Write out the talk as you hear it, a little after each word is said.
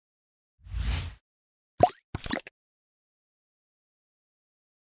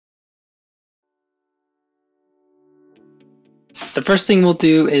the first thing we'll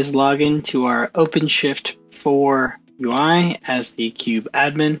do is log into our OpenShift 4 UI as the Cube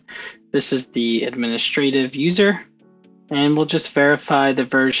admin. This is the administrative user, and we'll just verify the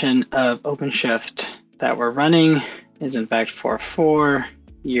version of OpenShift that we're running is in fact 4.4.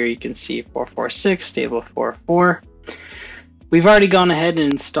 Here you can see 4.4.6, stable 4.4. We've already gone ahead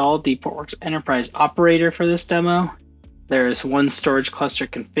and installed the Portworx Enterprise operator for this demo. There is one storage cluster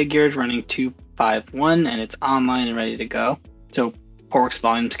configured running 2.5.1, and it's online and ready to go. So Portworx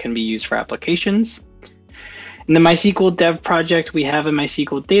volumes can be used for applications. In the MySQL dev project, we have a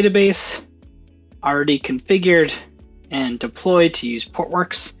MySQL database already configured and deployed to use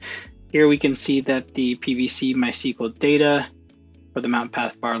Portworx. Here we can see that the PVC MySQL data for the mount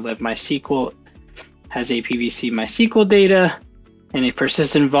path var lib MySQL has a PVC MySQL data and a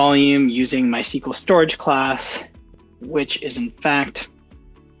persistent volume using MySQL storage class, which is in fact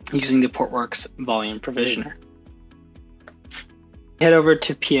using the Portworx volume provisioner. Head over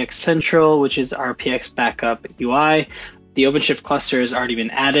to PX Central, which is our PX backup UI. The OpenShift cluster has already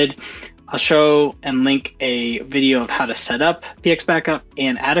been added. I'll show and link a video of how to set up PX backup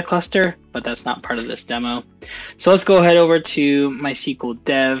and add a cluster, but that's not part of this demo. So let's go ahead over to MySQL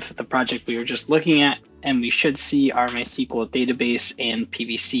dev, the project we were just looking at, and we should see our MySQL database and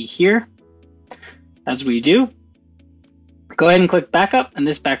PVC here. As we do, go ahead and click backup, and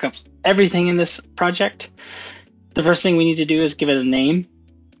this backups everything in this project. The first thing we need to do is give it a name.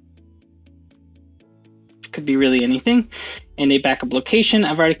 It could be really anything. And a backup location.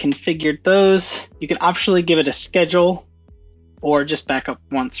 I've already configured those. You can optionally give it a schedule or just backup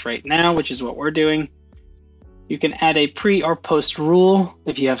once right now, which is what we're doing. You can add a pre or post rule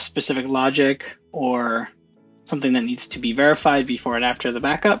if you have specific logic or something that needs to be verified before and after the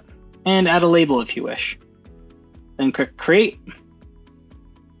backup, and add a label if you wish. Then click create.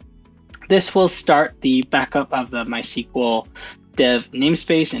 This will start the backup of the MySQL dev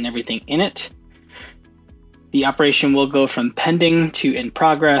namespace and everything in it. The operation will go from pending to in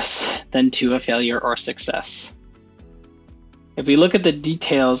progress, then to a failure or success. If we look at the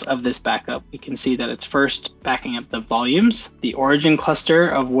details of this backup, we can see that it's first backing up the volumes, the origin cluster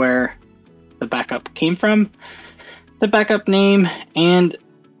of where the backup came from, the backup name, and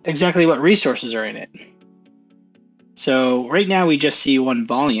exactly what resources are in it. So right now we just see one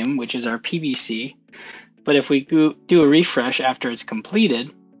volume, which is our PVC, but if we do a refresh after it's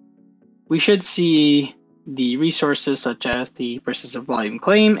completed, we should see the resources such as the persistent volume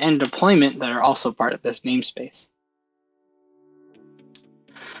claim and deployment that are also part of this namespace.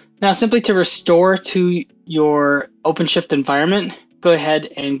 Now, simply to restore to your OpenShift environment, go ahead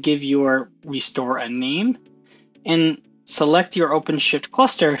and give your restore a name and select your OpenShift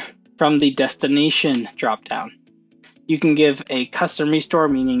cluster from the destination dropdown. You can give a custom restore,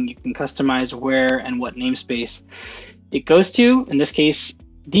 meaning you can customize where and what namespace it goes to. In this case,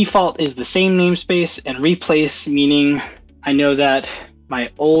 default is the same namespace, and replace meaning I know that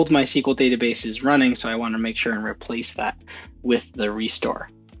my old MySQL database is running, so I want to make sure and replace that with the restore.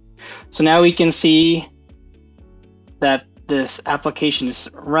 So now we can see that this application is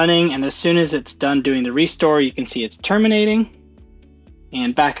running, and as soon as it's done doing the restore, you can see it's terminating.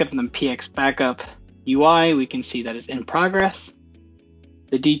 And back up in the PX backup UI, we can see that it's in progress.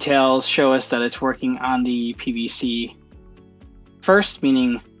 The details show us that it's working on the PVC first,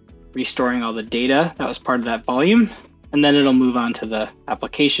 meaning restoring all the data that was part of that volume, and then it'll move on to the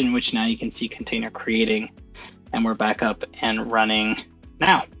application, which now you can see container creating, and we're back up and running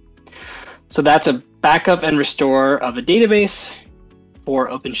now. So that's a backup and restore of a database for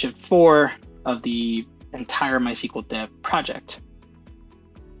OpenShift 4 of the entire MySQL dev project.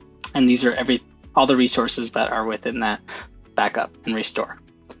 And these are all the resources that are within that backup and restore.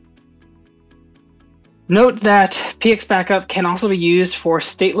 Note that PX backup can also be used for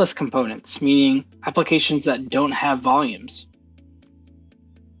stateless components, meaning applications that don't have volumes.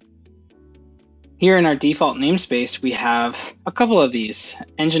 Here in our default namespace, we have a couple of these,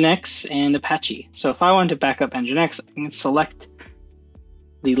 Nginx and Apache. So if I want to back up Nginx, I can select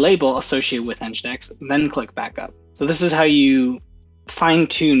the label associated with Nginx, then click backup. So this is how you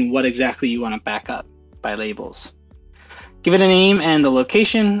fine-tune what exactly you want to back up by labels. Give it a name and the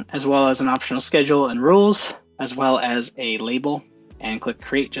location, as well as an optional schedule and rules, as well as a label, and click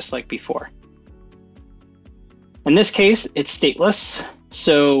create just like before. In this case, it's stateless.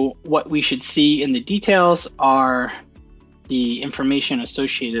 So what we should see in the details are the information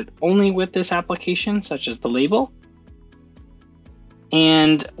associated only with this application, such as the label,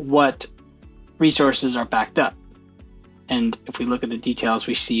 and what resources are backed up. And if we look at the details,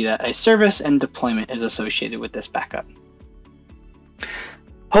 we see that a service and deployment is associated with this backup.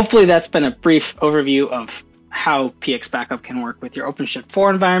 Hopefully that's been a brief overview of how PX Backup can work with your OpenShift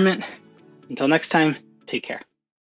 4 environment. Until next time, take care.